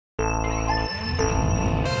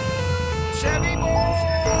ChevyBoy!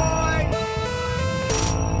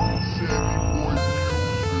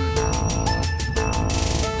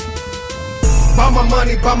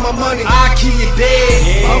 Buy my money, I'll kill you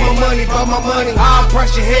dead. Buy my money, I'll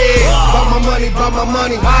brush your head. Buy my money,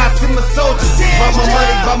 I'll send my soldiers.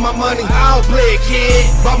 Buy my money, I'll play a kid.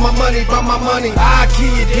 Buy my money, I'll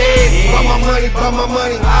kill you dead. Buy my money,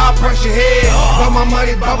 I'll brush your head. Buy my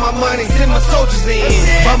money, send my soldiers in.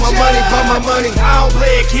 Buy my money, I'll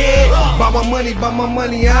play a kid. Buy my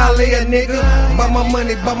money, I'll lay a nigga. Buy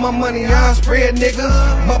my money, I'll spray a nigga.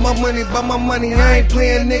 Buy my money, I ain't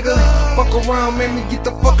playing nigga. Fuck around, make me get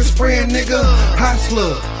the fucking spraying, nigga. Hot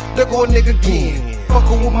slug, there go a nigga again.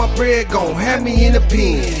 Fuckin' with my bread, gon' have me in the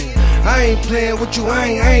pen. I ain't playing with you, I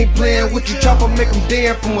ain't playing with you. Chopper make them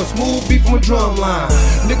dance from a smooth beat from a drum line.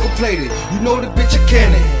 Nickel plated, you know the bitch a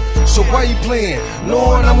cannon. So why you playing,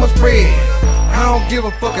 knowing I'ma spread? I don't give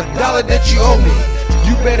a fuck $1 that you owe me.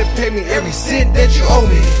 You better pay me every cent that you owe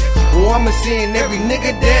me. Or I'ma send every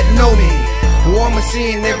nigga that know me. Or I'ma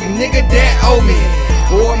send every nigga that owe me.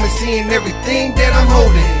 Or I'ma send everything that I'm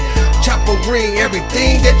holding. Chopper ring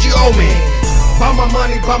everything that you owe me. Buy my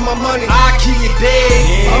money, I'll kill you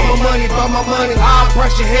dead. Buy my money, I'll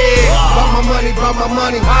brush your head. Buy my money,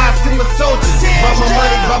 I'll send my soldiers.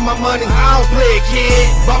 Buy my money, I'll play a kid.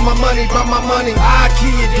 Buy my money, I'll kill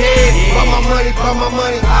you dead. Buy my money,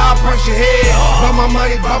 I'll brush your head. Buy my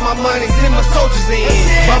money, send my soldiers in.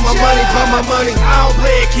 Buy my money, I'll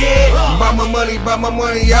play a kid. Buy my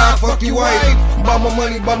money, I'll fuck your wife. Buy my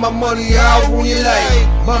money, I'll ruin your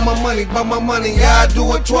life. Buy my money, I'll do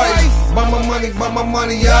it twice. Buy my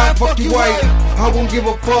money, I'll fuck your wife. I won't give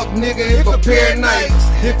a fuck, nigga, if a pair of nights.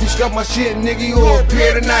 If you stop my shit, nigga, you a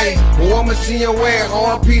pair tonight. Or I'ma see your ass,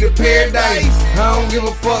 RP to paradise. I don't give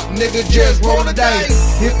a fuck, nigga, just roll the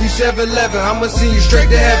dice. If you 7-11, I'ma send you straight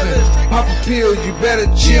to heaven. Pop a pill, you better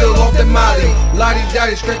chill off the molly. Lottie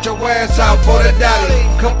dotty, stretch your ass out for the dolly.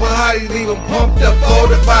 Couple hotties, leave them pumped up for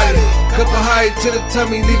the body. Couple hotties to the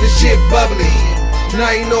tummy, leave the shit bubbly. Now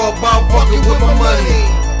you know about fucking with my money.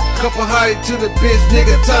 Couple hotties to the bitch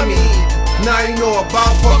nigga tummy. Now you know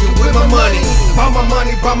about fucking with my money. Buy my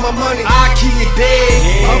money, I'll kill you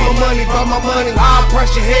dead. Buy my money, I'll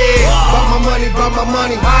brush your head. Buy my money,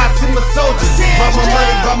 I'll send my soldiers.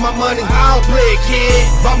 Buy my money, I'll play a kid.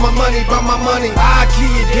 Buy my money, I'll kill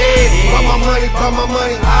you dead. Buy my money,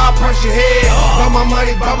 I'll brush your head. Buy my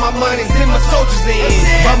money, send my soldiers in.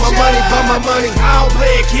 Buy my money, I'll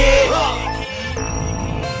play a kid.